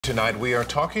Tonight, we are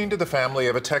talking to the family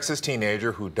of a Texas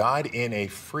teenager who died in a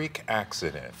freak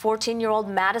accident. 14-year-old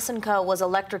Madison Coe was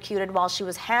electrocuted while she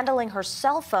was handling her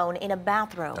cell phone in a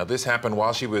bathroom. Now, this happened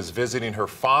while she was visiting her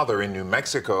father in New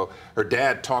Mexico. Her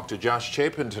dad talked to Josh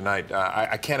Chapin tonight.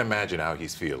 I can't imagine how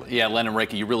he's feeling. Yeah, Len and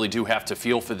Ricky, you really do have to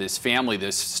feel for this family.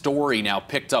 This story now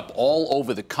picked up all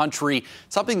over the country.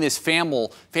 Something this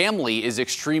family is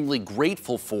extremely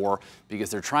grateful for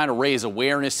because they're trying to raise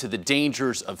awareness to the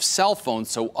dangers of cell phones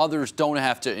so others don't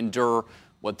have to endure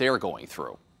what they're going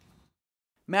through.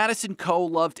 Madison Coe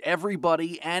loved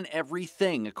everybody and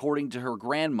everything, according to her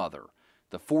grandmother.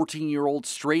 The 14-year-old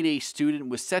straight-A student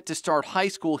was set to start high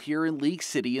school here in League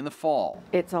City in the fall.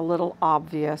 It's a little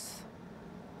obvious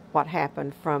what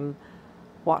happened from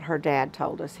what her dad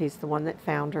told us. He's the one that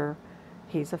found her.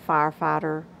 He's a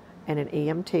firefighter and an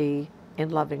EMT in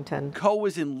Lovington. Coe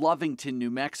was in Lovington, New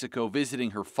Mexico,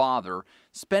 visiting her father,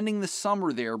 spending the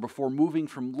summer there before moving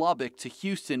from Lubbock to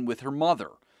Houston with her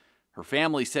mother. Her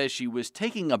family says she was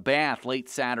taking a bath late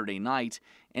Saturday night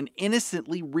and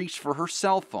innocently reached for her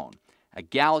cell phone, a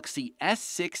Galaxy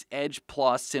S6 Edge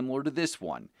Plus similar to this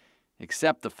one,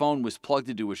 except the phone was plugged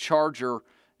into a charger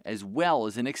as well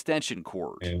as an extension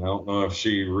cord. And I don't know if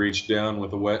she reached down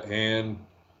with a wet hand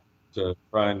to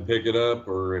try and pick it up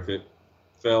or if it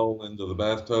fell into the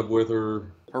bathtub with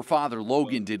her. Her father,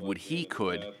 Logan, did what he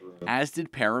could, as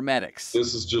did paramedics.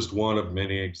 This is just one of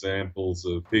many examples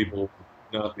of people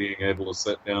not being able to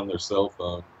set down their cell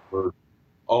phone. We're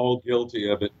all guilty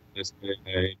of it in this day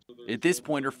and age. At this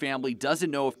point, her family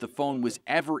doesn't know if the phone was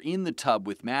ever in the tub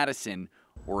with Madison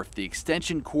or if the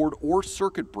extension cord or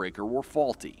circuit breaker were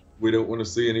faulty. We don't want to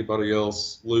see anybody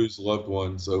else lose loved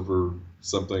ones over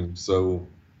something so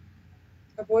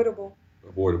avoidable.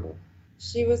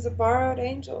 She was a borrowed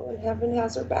angel, and heaven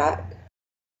has her back.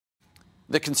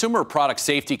 The Consumer Product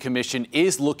Safety Commission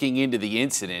is looking into the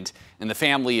incident, and the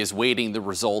family is waiting the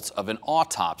results of an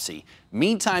autopsy.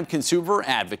 Meantime, consumer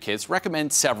advocates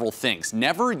recommend several things.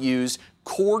 Never use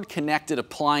cord-connected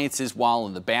appliances while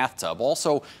in the bathtub.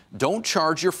 Also, don't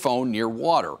charge your phone near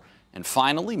water. And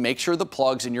finally, make sure the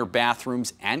plugs in your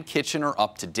bathrooms and kitchen are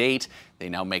up to date. They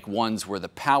now make ones where the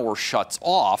power shuts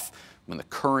off when the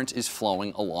current is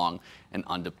flowing along an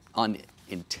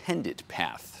unintended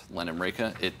path. Len and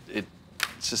Reka, it's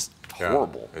just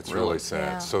horrible. Yeah, it's really sad.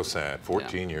 Yeah. So sad.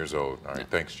 14 years old. All right,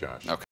 thanks, Josh. Okay.